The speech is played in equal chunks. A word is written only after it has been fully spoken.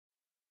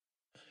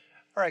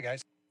All right,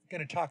 guys, I'm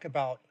going to talk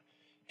about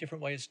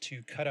different ways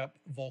to cut up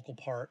vocal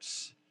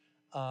parts,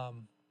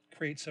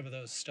 create some of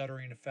those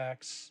stuttering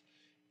effects,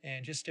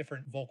 and just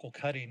different vocal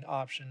cutting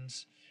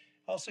options.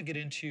 Also get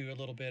into a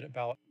little bit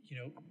about,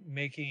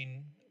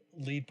 making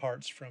lead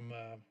parts from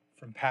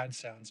pad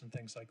sounds and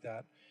things like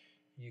that.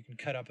 You can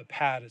cut up a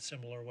pad a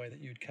similar way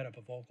that you'd cut up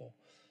a vocal.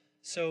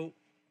 So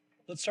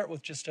let's start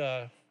with just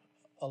a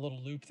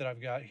little loop that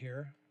I've got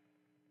here.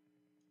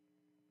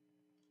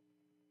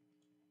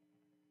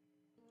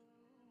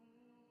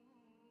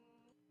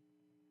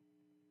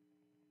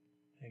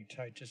 Hang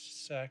tight just a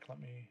sec. Let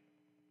me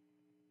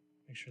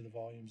make sure the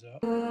volume's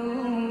up.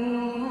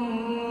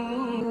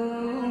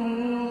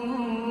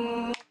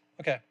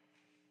 Okay.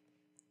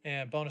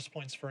 And bonus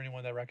points for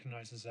anyone that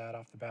recognizes that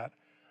off the bat.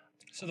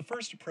 So the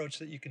first approach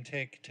that you can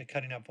take to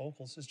cutting up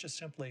vocals is just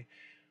simply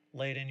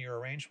lay it in your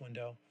arrange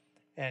window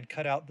and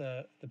cut out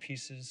the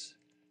pieces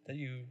that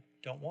you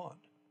don't want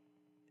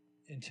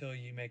until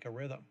you make a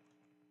rhythm.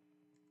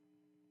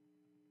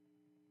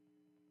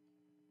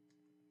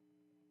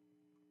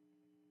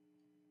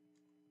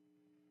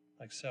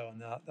 Like so,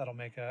 and that'll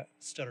make a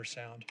stutter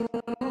sound.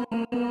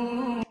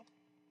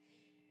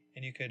 And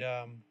you could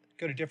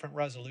go to different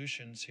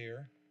resolutions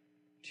here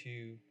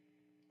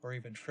or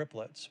even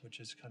triplets, which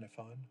is kind of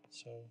fun.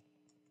 So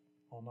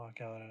I'll knock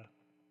out a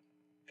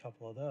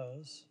couple of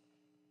those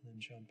and then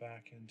jump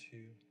back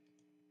into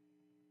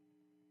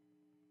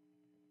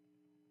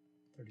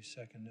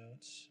 30-second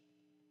notes.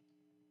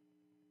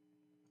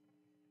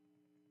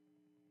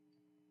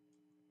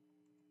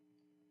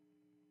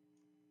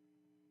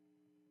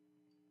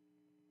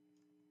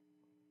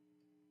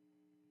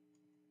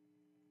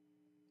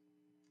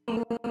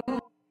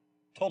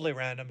 Totally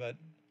random, but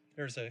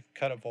there's a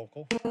cut up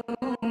vocal.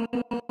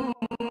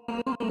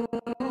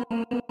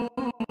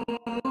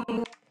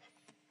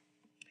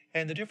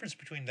 And the difference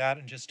between that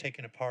and just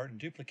taking it apart and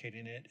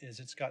duplicating it is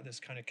it's got this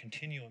kind of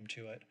continuum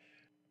to it,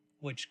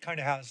 which kind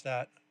of has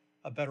a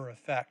better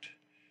effect.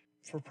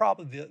 For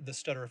probably the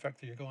stutter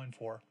effect that you're going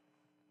for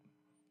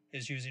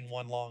is using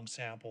one long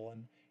sample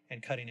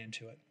and cutting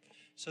into it.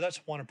 So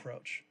that's one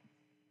approach.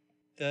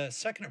 The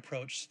second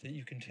approach that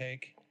you can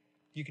take,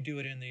 you can do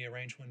it in the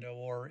arrange window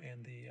or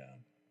in the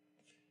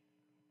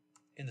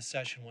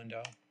session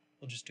window.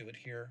 We'll just do it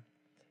here.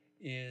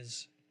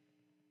 Is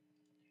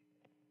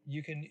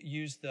you can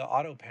use the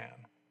auto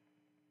pan,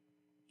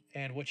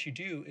 and what you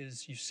do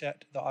is you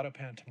set the auto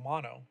pan to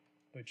mono,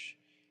 which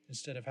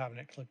instead of having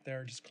it click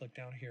there, just click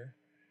down here,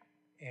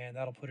 and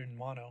that'll put it in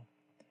mono.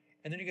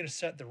 And then you're going to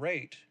set the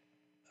rate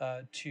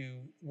to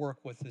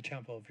work with the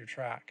tempo of your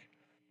track.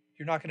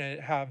 You're not going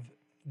to have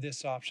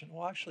this option.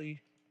 Well,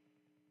 actually,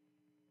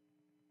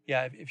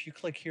 yeah, if you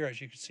click here, as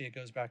you can see, it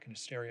goes back into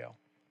stereo.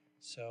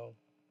 So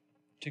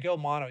to go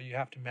mono, you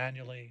have to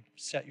manually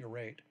set your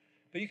rate.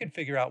 But you can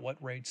figure out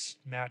what rates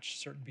match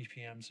certain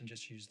BPMs and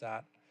just use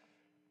that.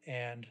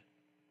 And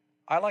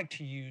I like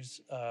to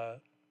use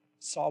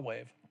saw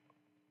wave.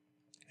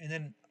 And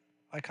then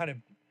I kind of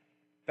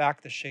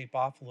back the shape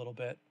off a little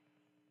bit.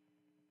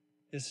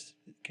 This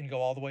can go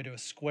all the way to a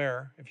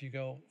square if you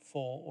go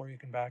full, or you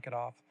can back it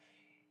off.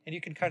 And you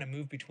can kind of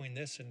move between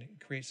this and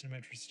create some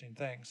interesting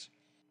things.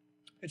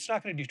 It's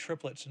not going to do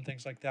triplets and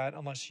things like that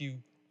unless you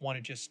want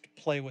to just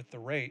play with the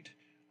rate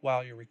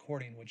while you're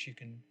recording, which you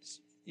can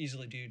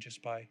easily do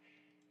just by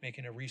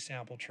making a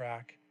resample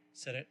track,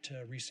 set it to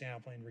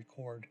resampling,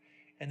 record,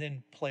 and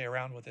then play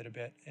around with it a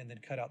bit and then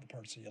cut out the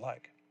parts that you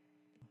like,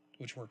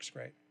 which works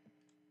great.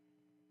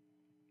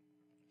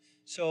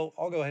 So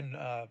I'll go ahead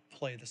and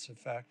play this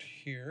effect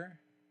here.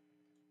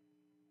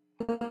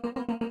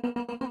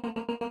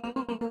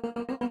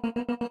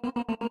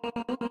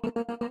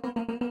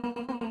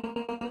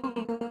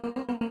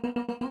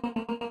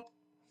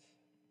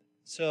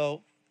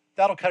 So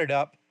that'll cut it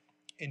up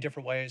in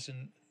different ways.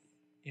 And,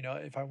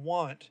 if I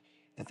want,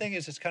 the thing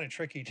is, it's kind of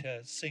tricky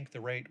to sync the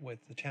rate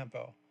with the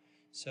tempo.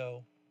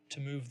 So to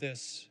move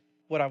this,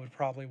 what I would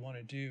probably want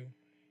to do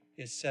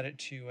is set it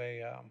to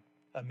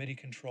a MIDI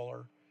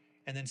controller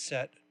and then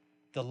set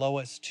the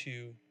lowest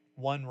to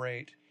one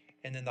rate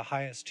and then the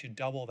highest to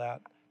double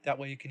that. That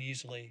way you can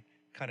easily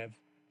kind of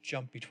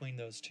jump between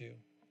those two.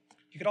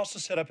 You could also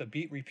set up a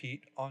beat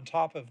repeat on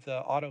top of the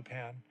auto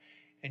pan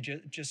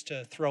and just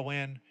to throw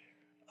in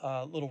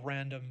little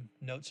random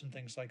notes and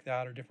things like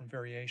that, or different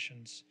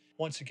variations.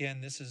 Once again,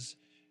 this is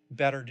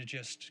better to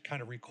just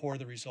kind of record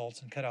the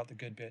results and cut out the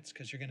good bits,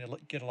 because you're going to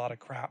get a lot of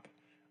crap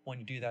when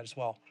you do that as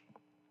well.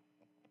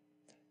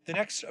 The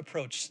next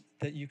approach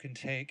that you can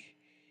take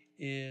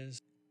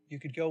is you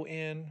could go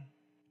in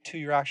to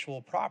your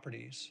actual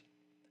properties,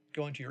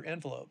 go into your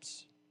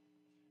envelopes,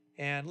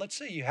 and let's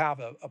say you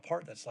have a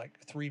part that's like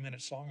 3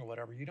 minutes long or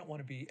whatever. You don't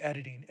want to be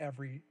editing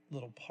every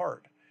little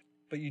part,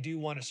 but you do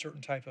want a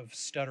certain type of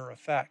stutter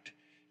effect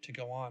to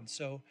go on.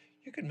 So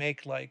you can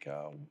make like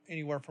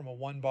anywhere from a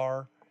 1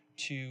 bar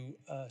to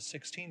a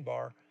 16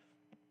 bar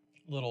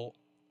little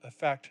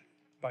effect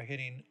by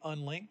hitting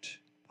unlinked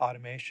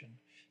automation.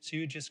 So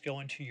you would just go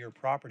into your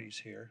properties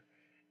here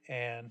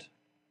and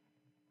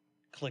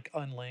click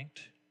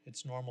unlinked.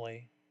 It's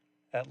normally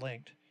at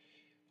linked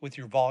with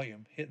your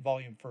volume. Hit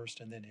volume first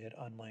and then hit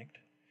unlinked.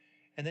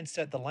 And then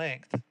set the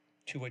length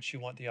to which you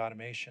want the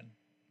automation.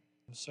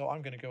 So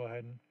I'm going to go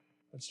ahead and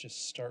let's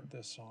just start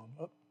this on.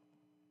 Oh.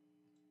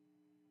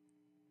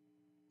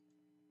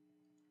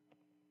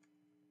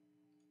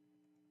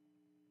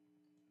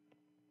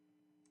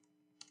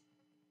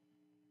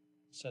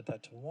 Set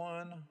that to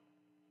 1,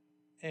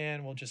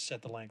 and we'll just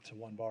set the length to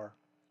 1 bar.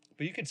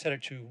 But you can set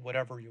it to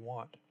whatever you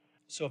want.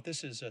 So if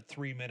this is a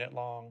 3-minute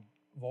long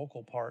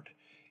vocal part,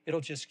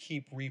 it'll just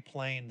keep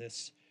replaying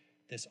this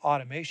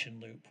automation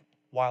loop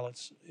while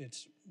it's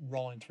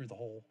rolling through the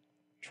whole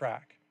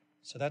track.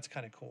 So that's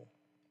kind of cool.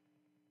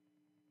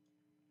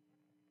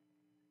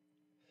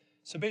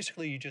 So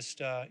basically you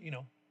just, you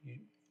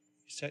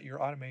set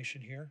your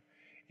automation here,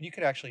 and you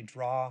could actually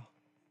draw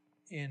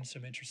in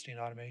some interesting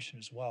automation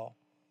as well.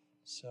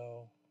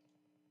 So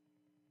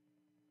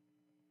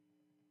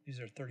these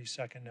are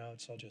 30-second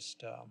notes. I'll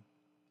just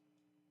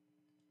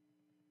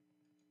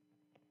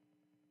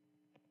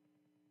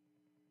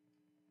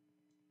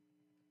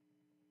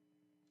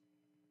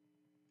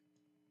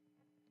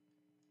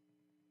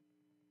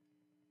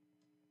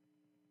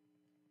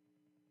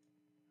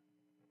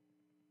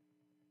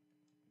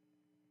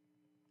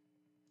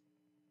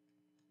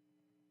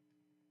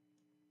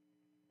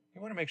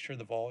you want to make sure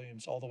the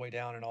volume's all the way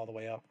down and all the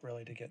way up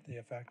really to get the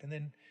effect. And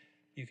then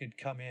you could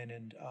come in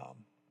and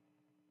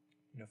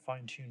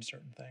fine-tune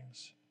certain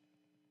things.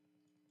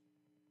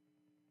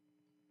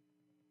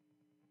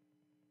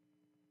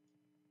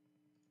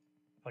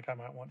 Like I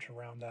might want to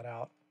round that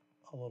out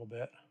a little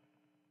bit.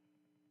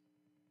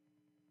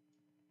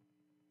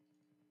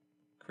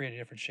 Create a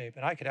different shape.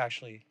 And I could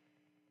actually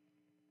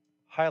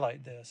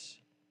highlight this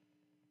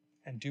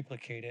and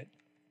duplicate it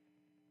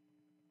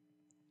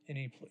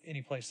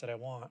any place that I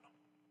want.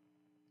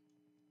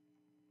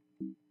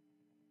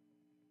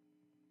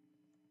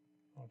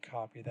 I'll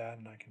copy that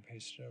and I can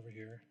paste it over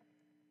here.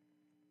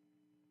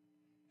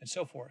 And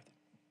so forth.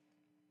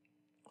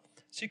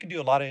 So you can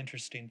do a lot of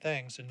interesting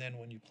things, and then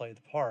when you play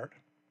the part,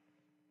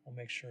 we'll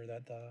make sure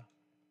that the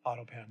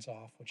auto pan's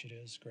off, which it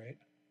is, great.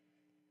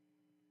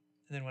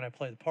 And then when I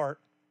play the part,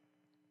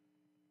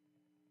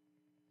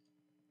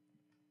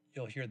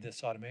 you'll hear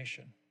this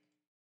automation.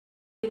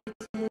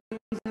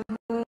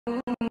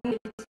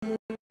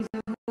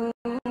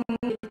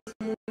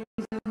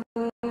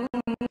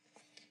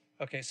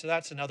 Okay, so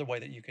that's another way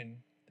that you can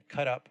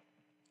cut up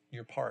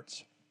your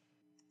parts.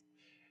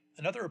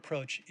 Another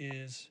approach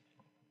is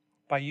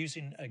by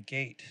using a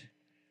gate.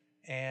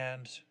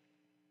 And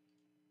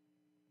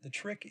the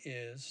trick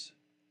is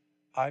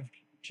I've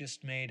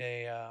just made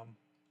an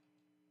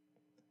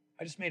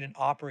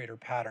operator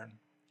pattern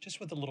just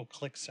with a little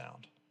click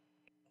sound.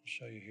 I'll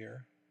show you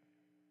here.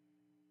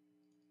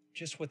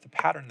 Just with the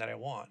pattern that I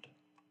want.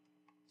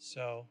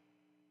 So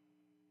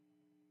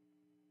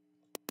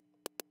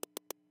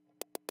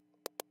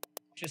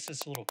just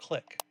this little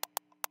click.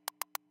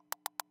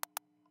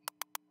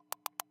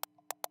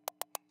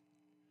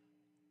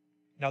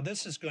 Now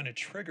this is going to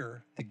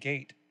trigger the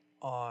gate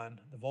on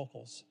the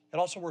vocals. It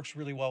also works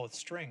really well with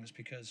strings,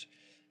 because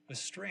with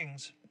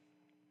strings,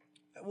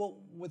 well,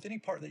 with any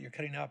part that you're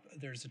cutting up,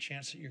 there's a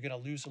chance that you're going to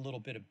lose a little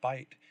bit of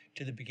bite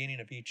to the beginning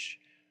of each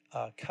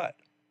cut.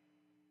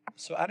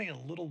 So adding a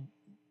little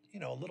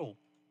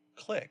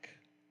click,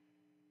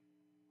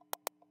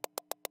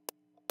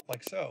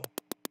 like so,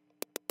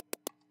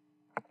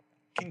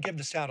 can give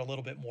the sound a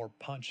little bit more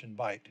punch and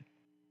bite.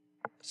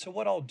 So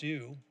what I'll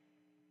do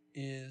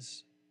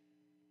is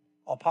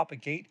I'll pop a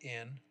gate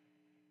in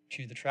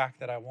to the track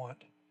that I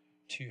want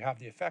to have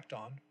the effect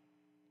on.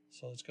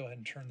 So let's go ahead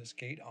and turn this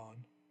gate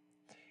on.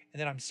 And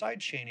then I'm side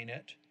chaining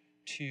it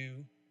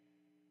to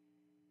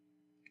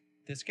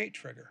this gate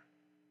trigger.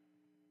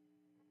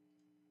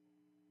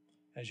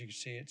 As you can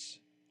see, its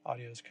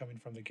audio is coming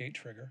from the gate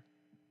trigger.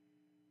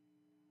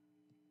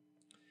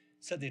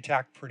 Set the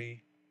attack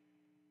pretty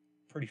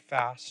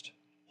fast.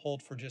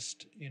 Hold for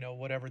just,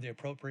 whatever the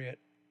appropriate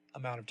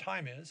amount of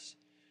time is.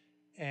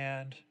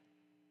 And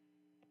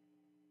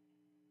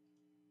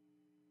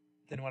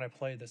then when I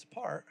play this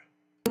part,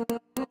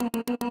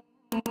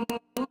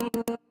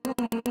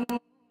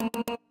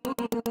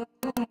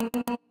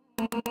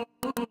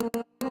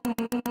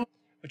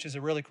 which is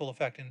a really cool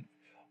effect. And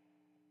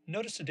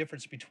notice the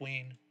difference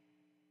between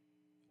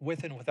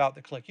with and without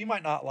the click. You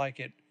might not like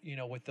it,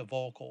 with the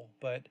vocal,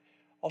 but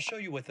I'll show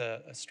you with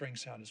a string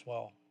sound as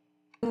well.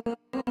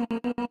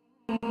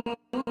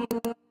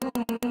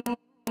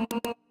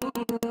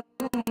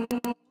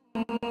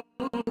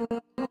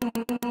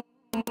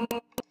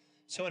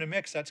 So in a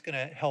mix, that's going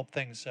to help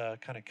things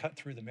kind of cut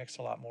through the mix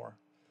a lot more.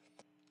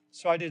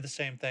 So I did the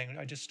same thing.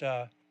 I just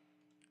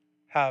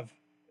have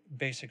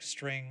basic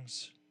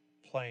strings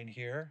playing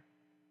here.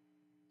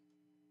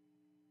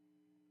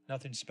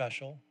 Nothing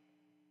special.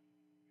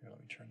 Here, let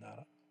me turn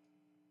that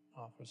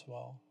off as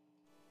well.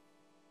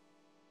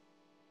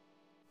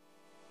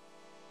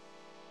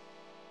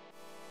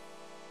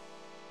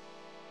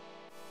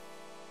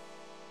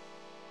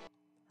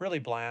 Really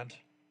bland.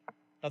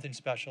 Nothing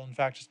special. In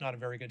fact, it's not a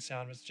very good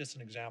sound. It's just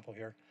an example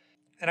here.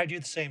 And I do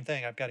the same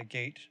thing. I've got a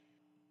gate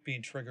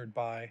being triggered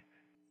by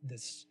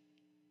this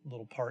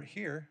little part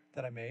here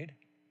that I made.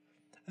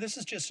 And this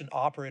is just an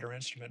operator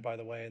instrument, by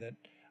the way, that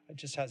it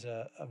just has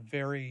a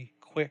very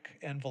quick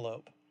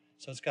envelope.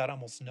 So it's got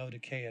almost no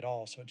decay at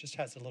all. So it just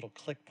has a little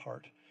click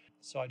part.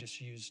 So I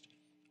just used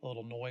a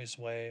little noise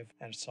wave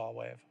and a saw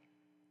wave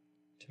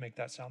to make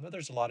that sound. But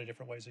there's a lot of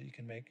different ways that you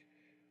can make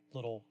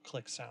little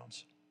click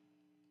sounds.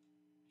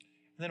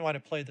 And then when I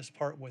play this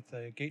part with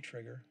the gate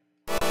trigger,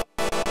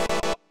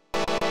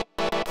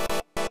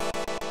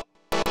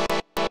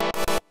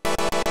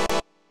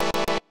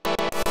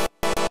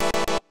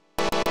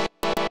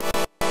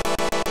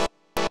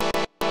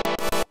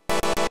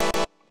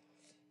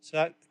 so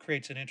that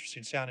creates an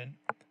interesting sound.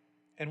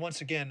 And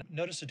once again,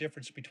 notice the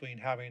difference between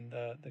having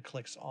the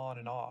clicks on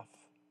and off.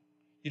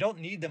 You don't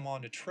need them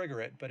on to trigger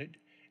it, but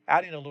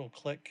adding a little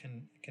click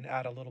can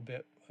add a little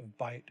bit of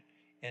bite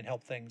and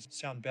help things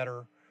sound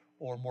better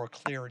or more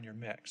clear in your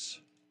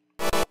mix.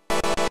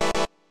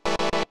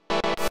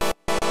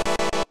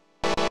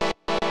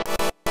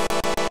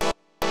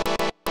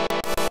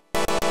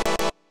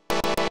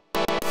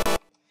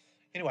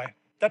 Anyway,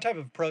 that type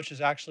of approach is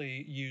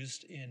actually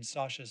used in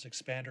Sasha's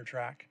expander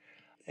track.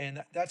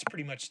 And that's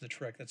pretty much the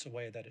trick. That's the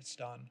way that it's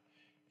done,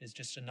 is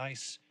just a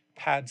nice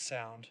pad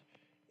sound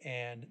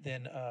and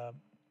then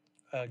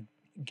a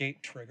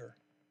gate trigger.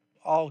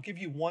 I'll give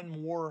you one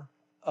more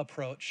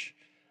approach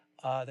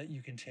that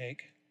you can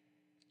take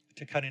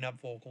to cutting up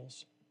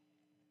vocals.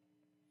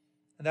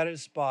 And that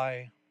is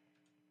by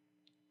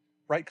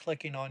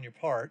right-clicking on your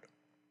part.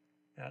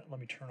 Let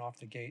me turn off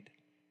the gate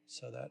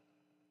so that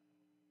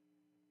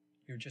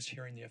you're just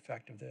hearing the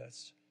effect of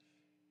this.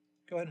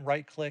 Go ahead and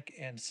right-click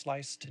and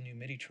slice to new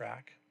MIDI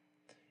track.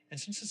 And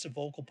since it's a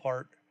vocal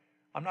part,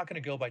 I'm not going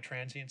to go by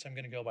transients. I'm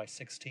going to go by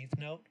 16th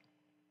note.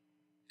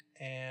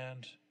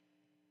 And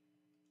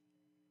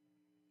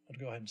I'll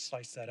go ahead and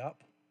slice that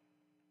up.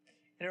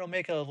 And it'll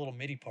make a little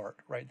MIDI part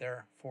right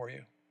there for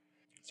you.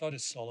 So I'll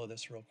just solo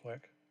this real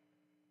quick.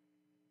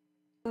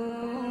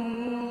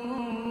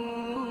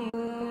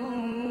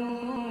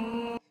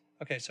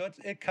 Okay, so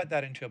it cut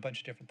that into a bunch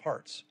of different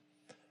parts.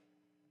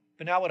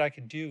 But now what I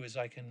can do is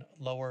I can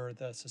lower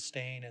the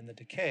sustain and the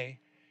decay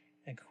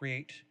and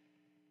create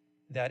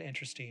that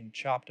interesting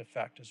chopped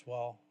effect as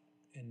well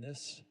in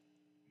this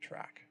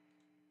track.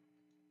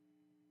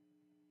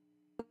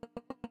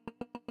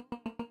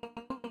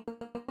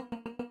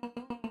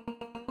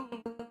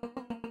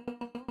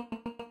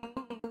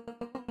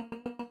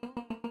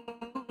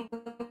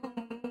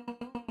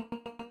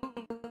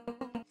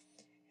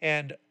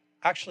 And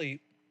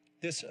actually,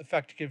 this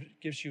effect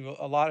gives you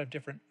a lot of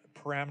different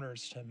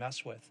parameters to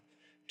mess with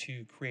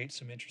to create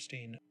some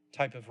interesting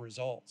type of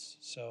results.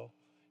 So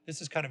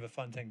this is kind of a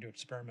fun thing to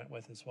experiment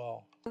with as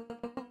well.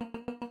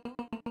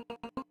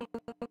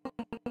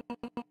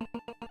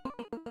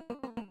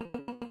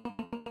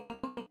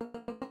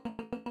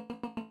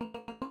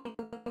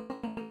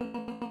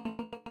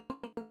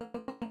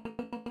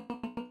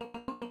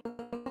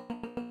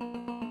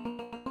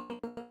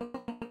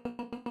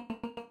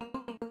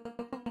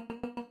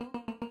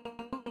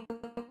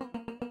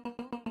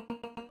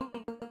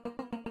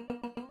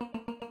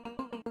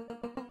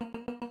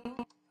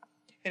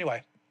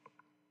 Anyway,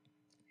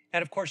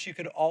 and of course you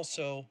could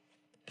also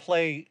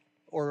play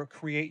or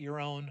create your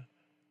own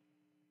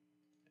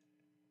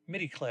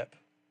MIDI clip,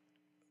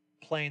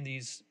 playing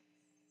these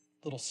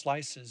little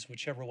slices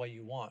whichever way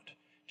you want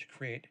to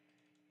create,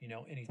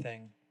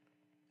 anything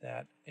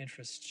that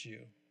interests you.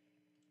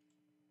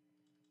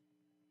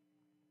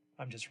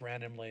 I'm just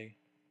randomly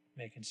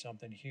making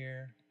something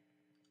here,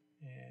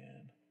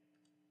 and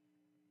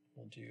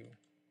we'll do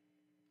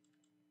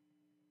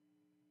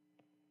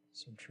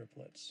some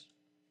triplets.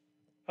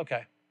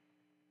 Okay,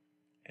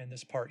 and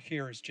this part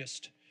here is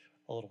just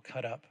a little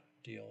cut up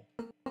deal.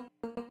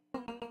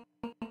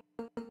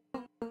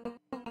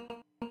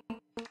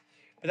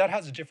 But that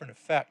has a different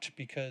effect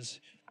because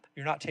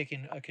you're not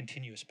taking a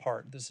continuous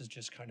part. This is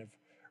just kind of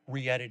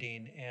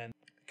re-editing and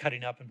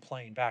cutting up and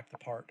playing back the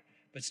part.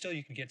 But still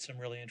you can get some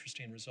really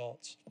interesting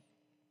results.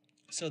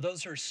 So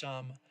those are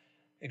some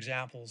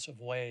examples of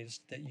ways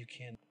that you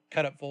can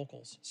cut up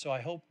vocals. So I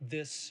hope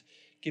this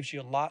gives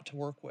you a lot to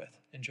work with.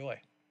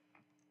 Enjoy.